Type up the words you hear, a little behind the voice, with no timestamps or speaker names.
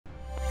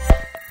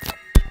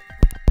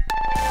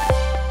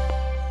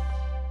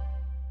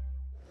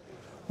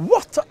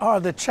What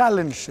are the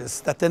challenges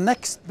that the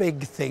next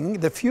big thing,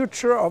 the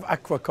future of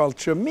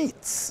aquaculture,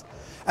 meets?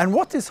 And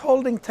what is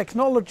holding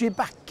technology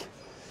back?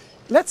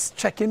 Let's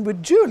check in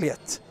with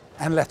Juliet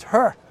and let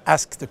her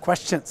ask the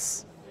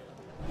questions.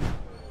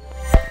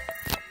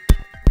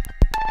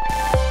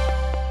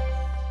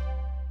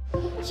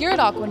 Here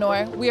at Aqua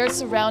Nor, we are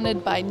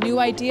surrounded by new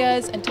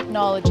ideas and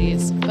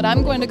technologies, but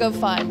I'm going to go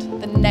find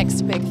the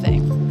next big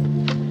thing.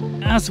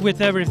 As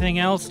with everything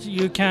else,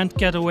 you can't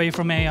get away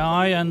from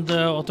AI and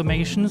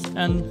automations,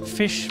 and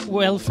fish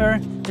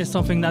welfare is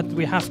something that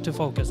we have to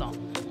focus on.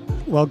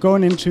 Well,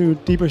 going into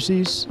deeper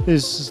seas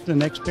is the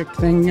next big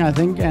thing, I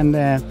think, and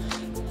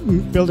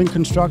building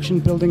construction,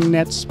 building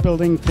nets,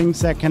 building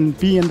things that can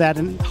be in that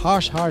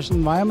harsh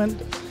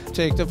environment.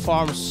 Take the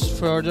farms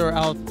further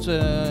out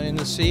in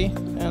the sea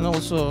and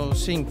also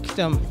sink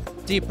them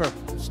deeper.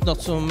 It's not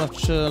so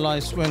much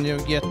lice when you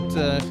get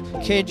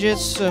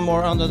cages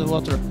more under the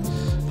water.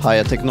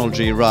 Higher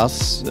technology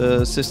RAS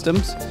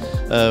systems,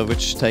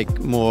 which take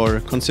more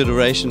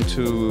consideration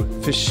to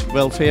fish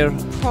welfare.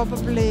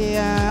 Probably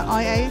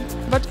IA,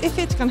 but if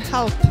it can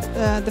help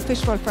the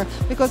fish welfare,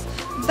 because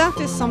that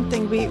is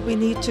something we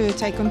need to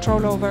take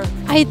control over.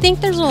 I think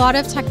there's a lot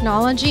of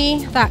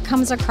technology that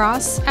comes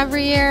across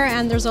every year,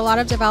 and there's a lot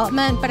of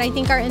development, but I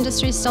think our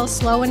industry is still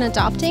slow in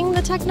adopting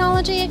the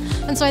technology,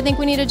 and so I think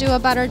we need to do a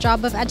better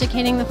job of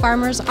educating the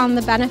farmers on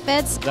the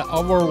benefits. The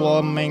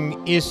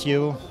overwhelming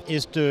issue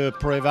is to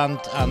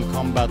prevent and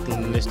combat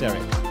listeria.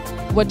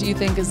 What do you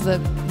think is the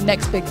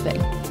next big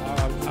thing?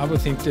 I would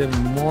think the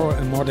more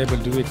and more they will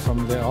do it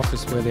from the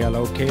office where they are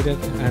located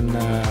and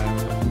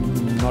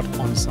not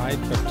on site,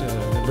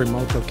 but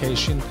remote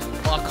location.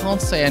 Well, I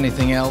can't say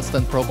anything else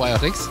than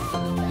probiotics,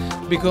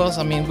 because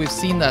I mean we've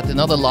seen that in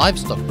other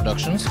livestock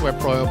productions where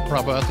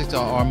probiotics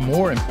are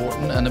more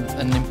important and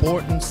an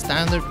important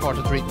standard part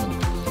of treatment.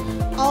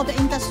 All the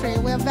industry,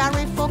 we're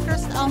very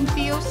focused on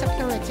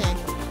biosecurity.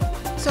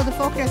 So the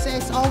focus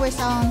is always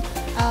on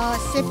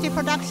safety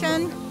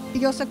production,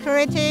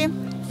 biosecurity,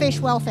 fish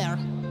welfare.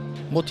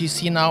 What you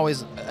see now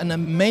is an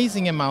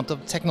amazing amount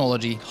of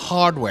technology,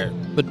 hardware,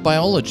 but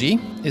biology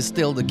is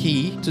still the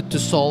key to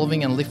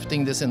solving and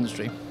lifting this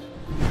industry.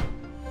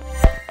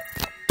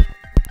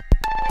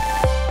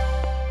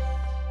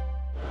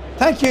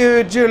 Thank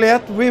you,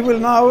 Juliet. We will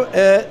now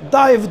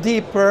dive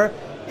deeper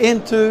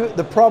into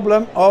the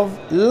problem of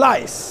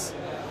lice.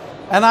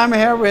 And I'm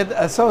here with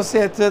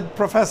Associated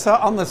Professor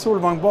Anne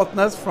Solvang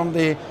Botnes from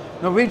the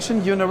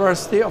Norwegian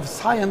University of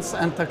Science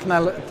and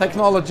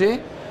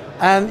Technology.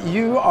 And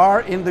you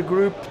are in the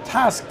group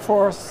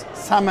Taskforce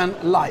Salmon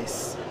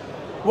Lice.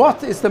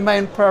 What is the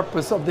main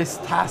purpose of this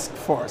task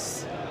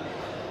force?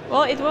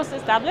 Well, it was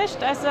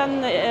established as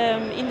an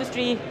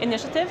industry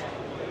initiative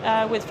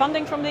with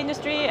funding from the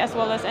industry as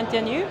well as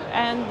NTNU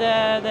and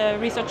the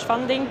research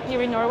funding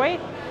here in Norway.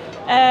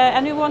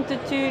 And we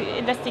wanted to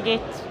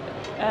investigate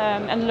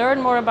and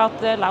learn more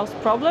about the louse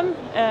problem,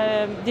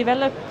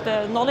 develop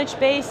the knowledge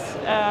base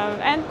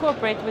and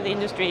cooperate with the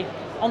industry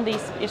on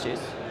these issues.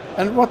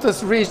 And what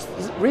does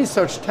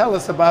research tell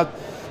us about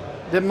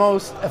the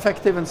most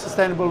effective and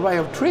sustainable way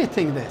of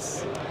treating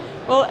this?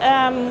 Well,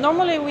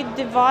 normally we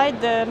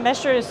divide the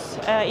measures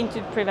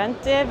into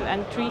preventive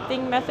and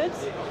treating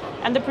methods.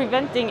 And the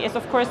preventing is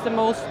of course the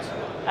most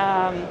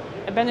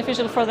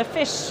beneficial for the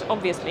fish,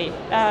 obviously,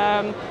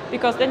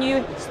 because then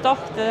you stop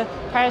the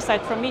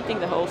parasite from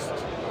eating the host.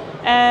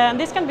 And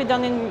this can be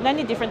done in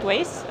many different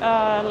ways,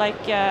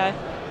 like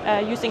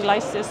using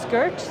lice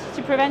skirts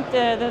to prevent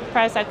the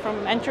parasite from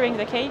entering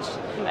the cage.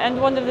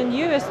 And one of the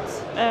newest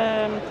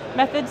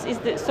methods is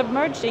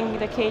submerging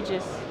the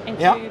cages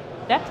into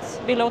depths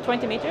below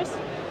 20 meters.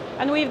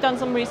 And we've done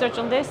some research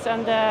on this,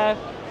 and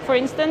for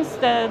instance,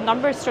 the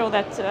numbers show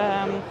that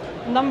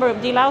number of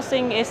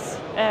delousing is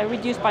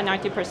reduced by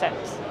 90%.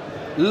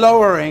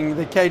 Lowering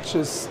the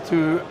cages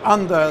to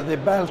under the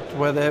belt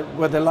where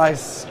the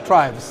lice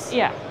thrives.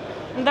 Yeah.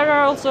 And there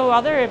are also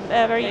other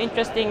very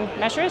interesting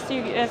measures.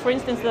 For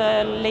instance,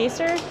 the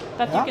laser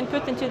that you can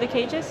put into the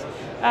cages.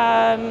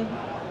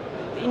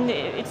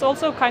 It's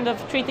also kind of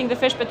treating the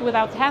fish but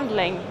without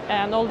handling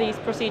and all these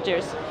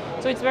procedures.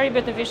 So it's very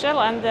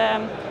beneficial, and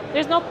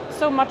there's not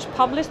so much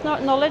published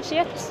knowledge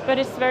yet, but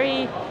it's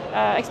very,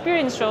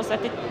 experience shows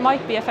that it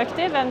might be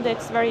effective, and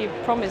it's very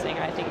promising,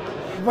 I think.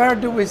 Where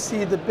do we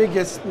see the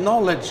biggest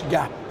knowledge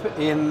gap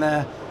in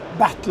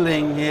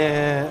battling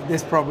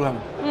this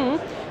problem?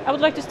 I would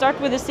like to start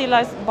with the sea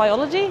lice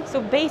biology,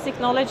 so basic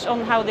knowledge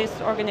on how this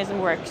organism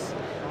works.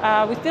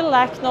 We still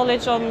lack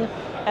knowledge on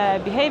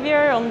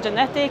behavior, on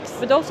genetics,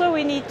 but also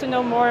we need to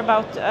know more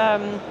about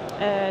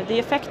the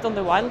effect on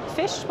the wild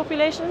fish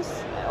populations.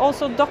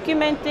 Also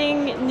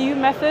documenting new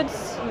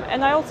methods,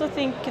 and I also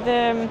think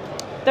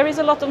there is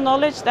a lot of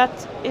knowledge that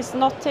is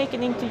not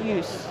taken into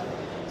use.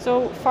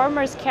 So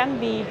farmers can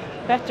be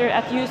better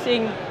at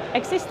using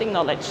existing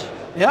knowledge.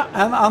 Yeah,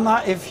 and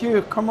Anna, if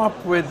you come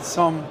up with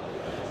some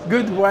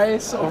good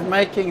ways of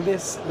making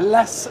this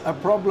less a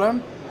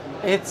problem,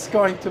 it's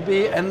going to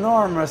be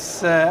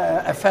enormous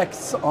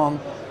effects on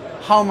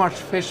how much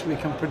fish we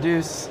can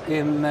produce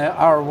in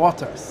our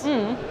waters.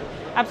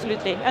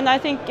 Absolutely, and I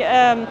think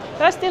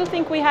but I still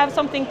think we have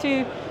something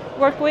to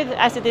work with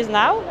as it is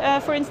now.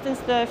 For instance,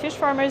 the fish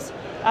farmers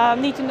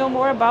need to know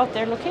more about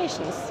their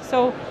locations.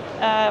 So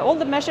all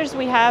the measures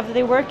we have,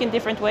 they work in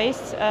different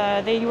ways.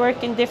 They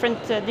work in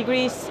different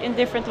degrees in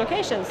different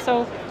locations.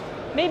 So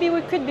maybe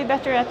we could be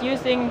better at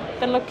using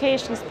the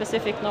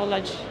location-specific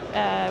knowledge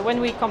when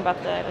we combat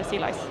the sea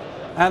lice.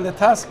 And the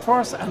task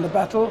force and the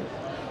battle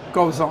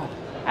goes on.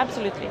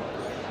 Absolutely.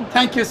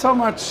 Thank you so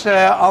much,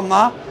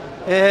 Anna.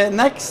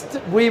 Next,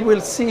 we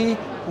will see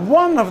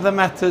one of the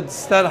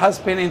methods that has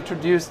been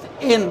introduced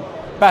in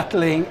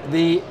battling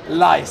the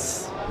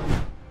lice.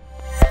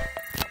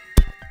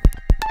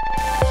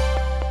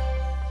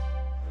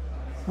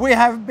 We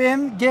have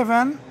been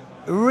given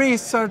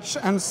research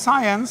and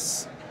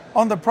science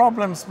on the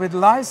problems with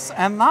lice,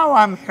 and now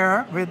I'm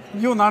here with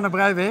Jon Arne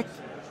Breivik,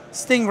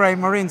 Stingray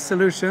Marine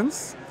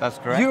Solutions. That's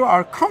correct. You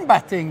are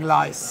combating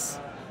lice.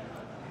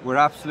 We're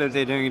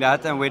absolutely doing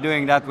that, and we're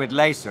doing that with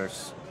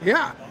lasers.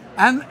 Yeah,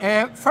 and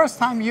first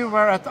time you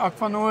were at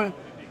Aqua Nor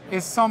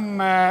is some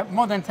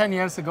more than 10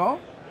 years ago.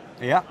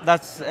 Yeah,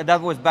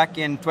 that was back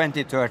in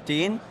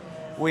 2013.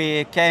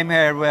 We came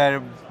here,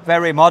 we're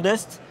very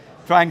modest,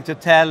 trying to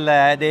tell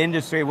the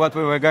industry what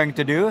we were going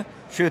to do,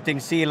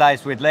 shooting sea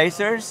lice with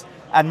lasers,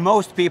 and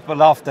most people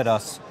laughed at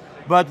us.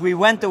 But we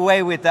went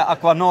away with the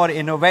Aqua Nor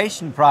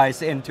Innovation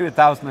Prize in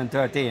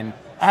 2013.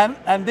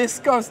 And this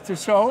goes to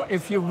show,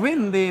 if you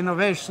win the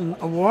Innovation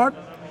Award,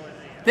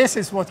 this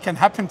is what can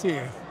happen to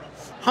you.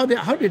 How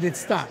did it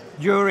start?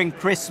 During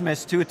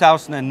Christmas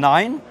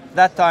 2009,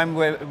 that time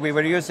we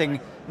were using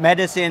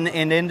medicine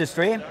in the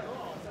industry,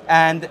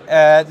 and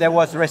there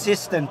was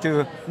resistance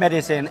to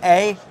medicine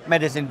A,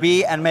 medicine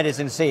B, and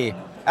medicine C.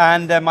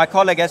 And my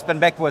colleague Espen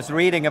Beck was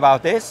reading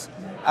about this,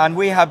 and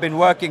we have been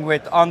working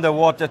with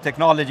underwater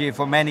technology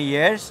for many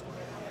years.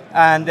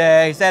 And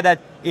he said that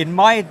it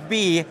might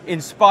be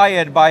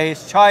inspired by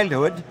his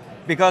childhood,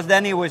 because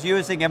then he was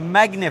using a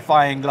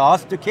magnifying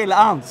glass to kill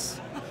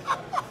ants.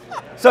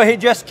 So he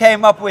just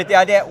came up with the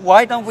idea,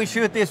 why don't we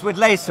shoot this with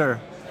laser?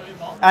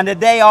 And the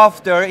day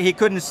after, he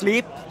couldn't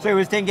sleep, so he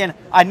was thinking,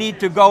 I need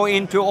to go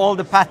into all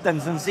the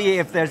patents and see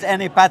if there's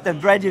any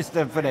patent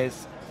registered for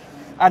this.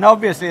 And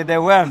obviously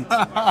there weren't.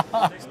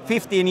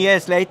 15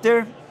 years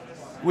later,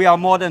 we are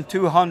more than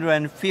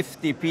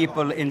 250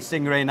 people in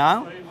Stingray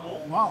now.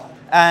 Wow.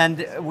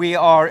 And we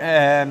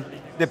are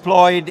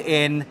deployed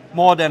in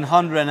more than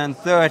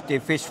 130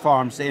 fish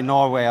farms in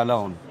Norway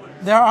alone.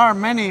 There are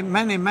many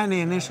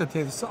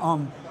initiatives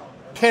on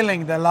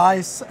killing the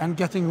lice and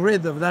getting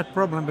rid of that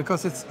problem,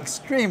 because it's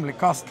extremely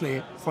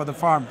costly for the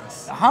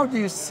farmers. How do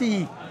you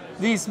see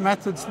these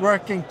methods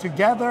working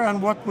together,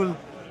 and what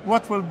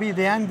will be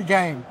the end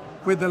game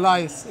with the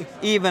lice?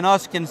 Even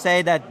us can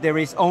say that there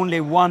is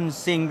only one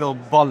single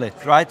bullet,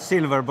 right?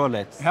 Silver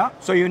bullet. Yeah.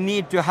 So you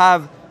need to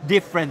have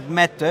different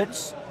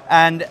methods,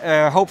 and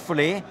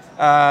hopefully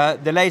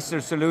the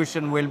laser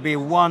solution will be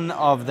one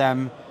of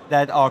them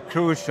that are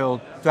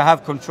crucial to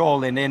have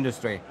control in the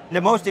industry.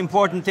 The most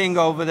important thing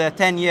over the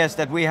 10 years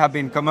that we have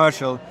been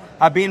commercial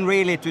have been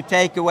really to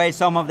take away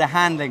some of the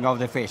handling of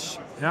the fish.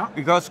 Yeah.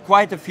 Because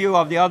quite a few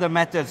of the other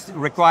methods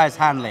requires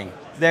handling.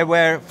 There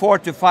were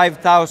 4,000 to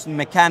 5,000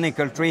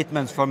 mechanical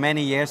treatments for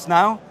many years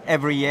now,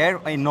 every year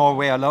in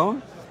Norway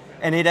alone.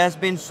 And it has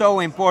been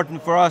so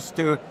important for us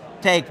to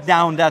take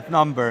down that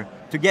number,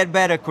 to get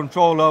better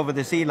control over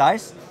the sea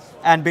lice.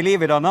 And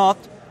believe it or not,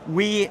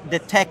 we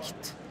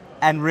detect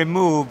and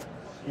remove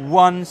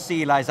one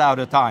sea lice at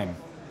a time.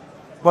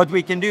 But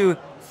we can do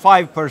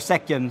 5 per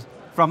second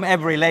from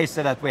every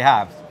laser that we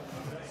have.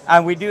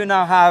 And we do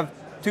now have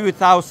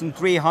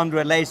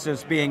 2,300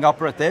 lasers being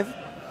operative,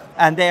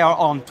 and they are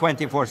on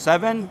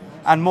 24/7.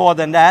 And more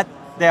than that,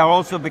 they are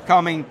also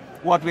becoming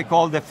what we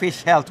call the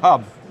fish health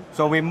hub.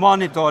 So we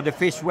monitor the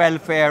fish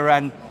welfare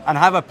and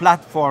have a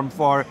platform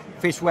for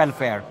fish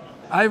welfare.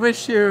 I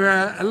wish you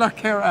luck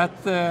here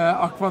at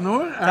Aqua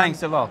Nor.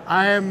 Thanks a lot.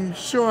 I am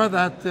sure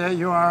that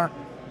you are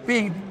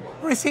being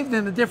received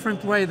in a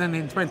different way than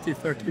in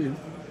 2013.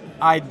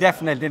 I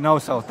definitely know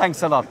so.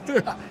 Thanks a lot.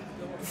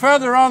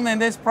 Further on in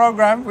this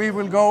program, we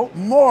will go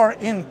more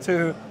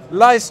into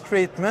lice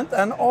treatment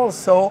and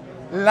also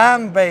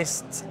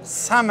land-based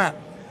salmon.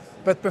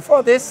 But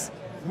before this,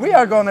 we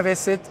are going to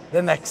visit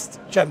the next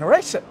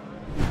generation.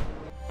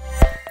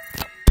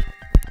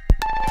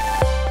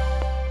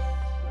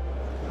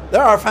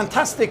 There are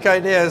fantastic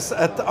ideas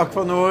at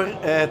Aqua Nor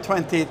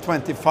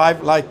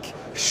 2025, like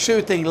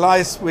shooting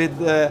lice with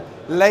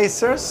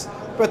lasers,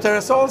 but there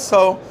is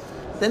also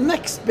the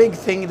next big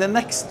thing, the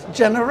next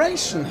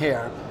generation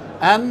here.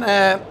 And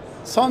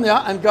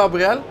Sonja and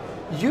Gabriel,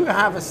 you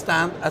have a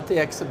stand at the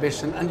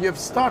exhibition, and you've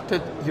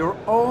started your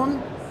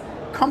own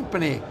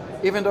company,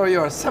 even though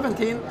you are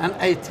 17 and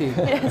 18.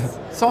 Yes.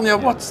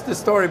 Sonja, what's the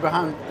story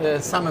behind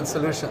Salmon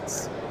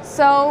Solutions?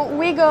 So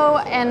we go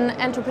an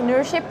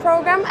entrepreneurship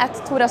program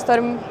at Tora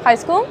Storm High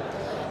School,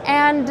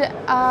 and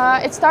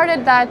it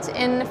started that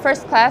in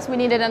first class we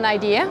needed an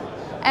idea,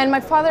 and my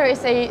father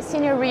is a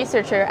senior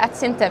researcher at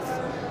SINTEF.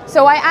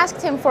 So I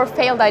asked him for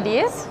failed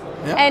ideas,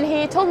 and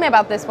he told me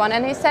about this one,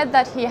 and he said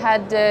that he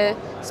had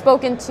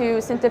spoken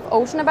to SINTEF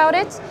Ocean about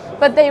it,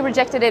 but they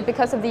rejected it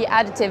because of the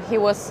additive he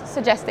was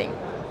suggesting.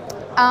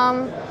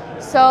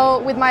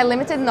 So with my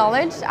limited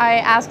knowledge, I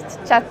asked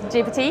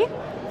ChatGPT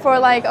for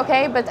like,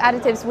 okay, but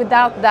additives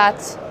without that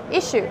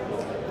issue.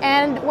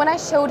 And when I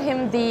showed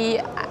him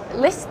the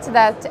list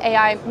that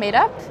AI made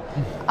up,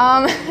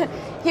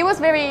 he was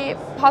very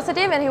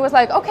positive, and he was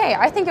like, okay,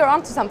 I think you're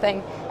onto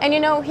something. And you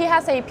know, he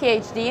has a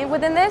PhD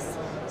within this,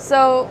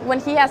 so when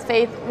he has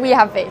faith, we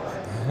have faith,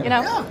 you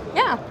know?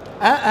 Yeah.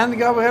 And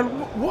Gabriel,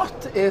 what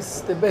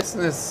is the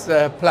business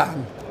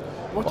plan?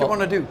 What do you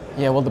want to do?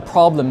 Yeah, well, the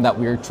problem that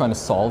we're trying to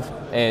solve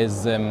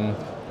is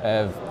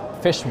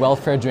fish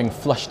welfare during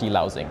flush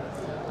delousing.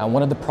 And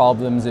one of the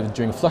problems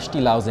during flush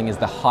delousing is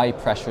the high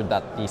pressure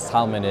that the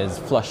salmon is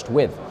flushed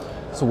with.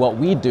 So what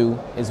we do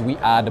is we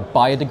add a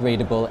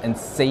biodegradable and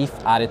safe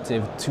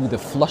additive to the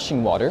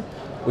flushing water,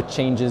 which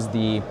changes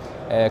the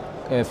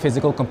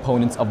physical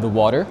components of the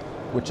water,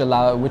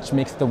 which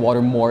makes the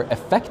water more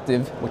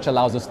effective, which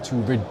allows us to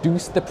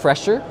reduce the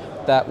pressure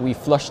that we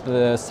flush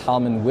the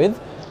salmon with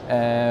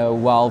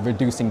while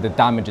reducing the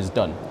damages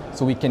done.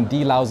 So we can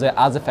delouse it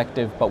as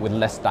effective but with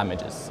less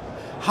damages.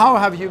 How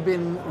have you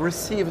been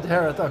received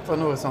here at Aqua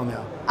Nor,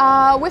 Sonja?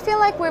 We feel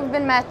like we've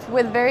been met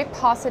with very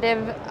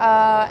positive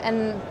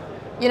and,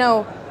 you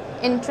know,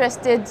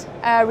 interested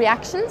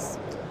reactions.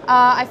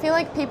 I feel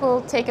like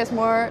people take us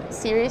more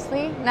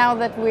seriously now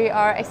that we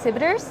are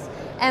exhibitors,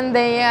 and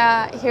they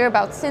hear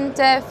about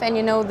SINTEF, and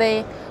you know,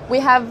 we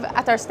have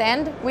at our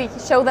stand, we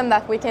show them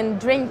that we can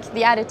drink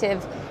the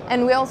additive,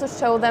 and we also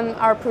show them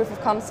our proof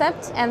of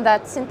concept, and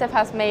that SINTEF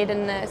has made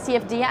an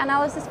CFD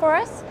analysis for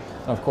us.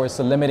 Of course,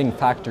 the limiting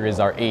factor is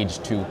our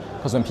age too,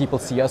 because when people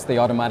see us, they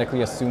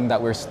automatically assume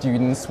that we're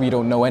students, we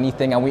don't know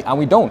anything, and we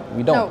don't.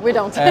 No, we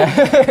don't.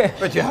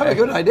 But you have a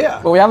good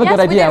idea. But we have a good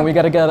idea, and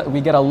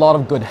we get a lot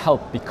of good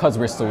help because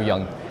we're so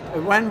young.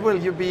 When will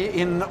you be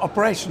in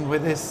operation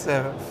with this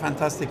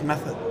fantastic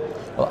method?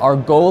 Well, our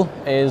goal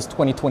is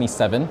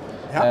 2027,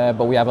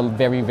 but we have a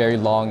very, very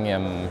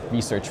long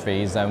research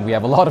phase, and we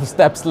have a lot of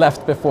steps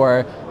left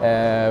before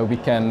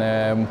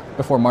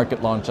before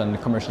market launch and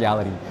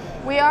commerciality.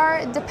 We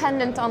are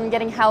dependent on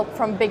getting help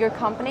from bigger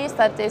companies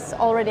that is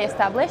already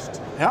established.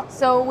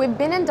 So we've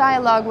been in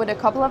dialogue with a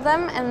couple of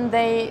them, and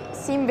they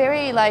seem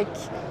very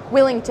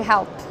willing to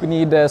help. We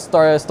need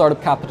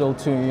startup capital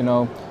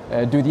to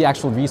do the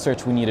actual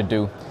research we need to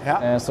do.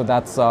 So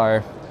that's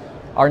our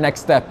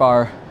next step,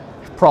 our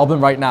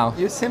problem right now.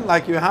 You seem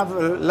like you have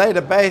laid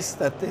a base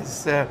that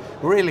is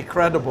really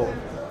credible.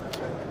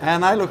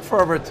 And I look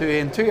forward to,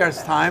 in 2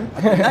 years' time,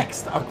 the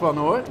next Aqua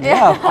Nor,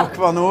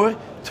 Aqua Nor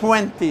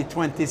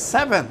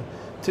 2027,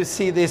 to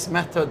see this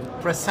method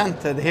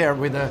presented here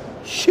with a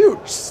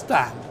huge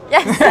stand.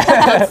 Yes.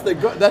 That's the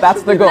goal.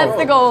 That's the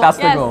goal. That's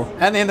the goal.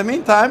 And in the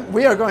meantime,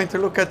 we are going to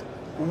look at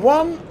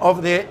one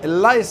of the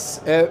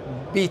lice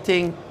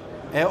beating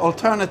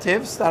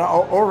alternatives that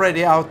are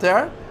already out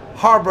there,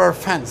 harbor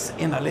fence,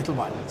 in a little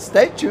while.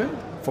 Stay tuned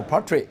for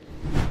part 3.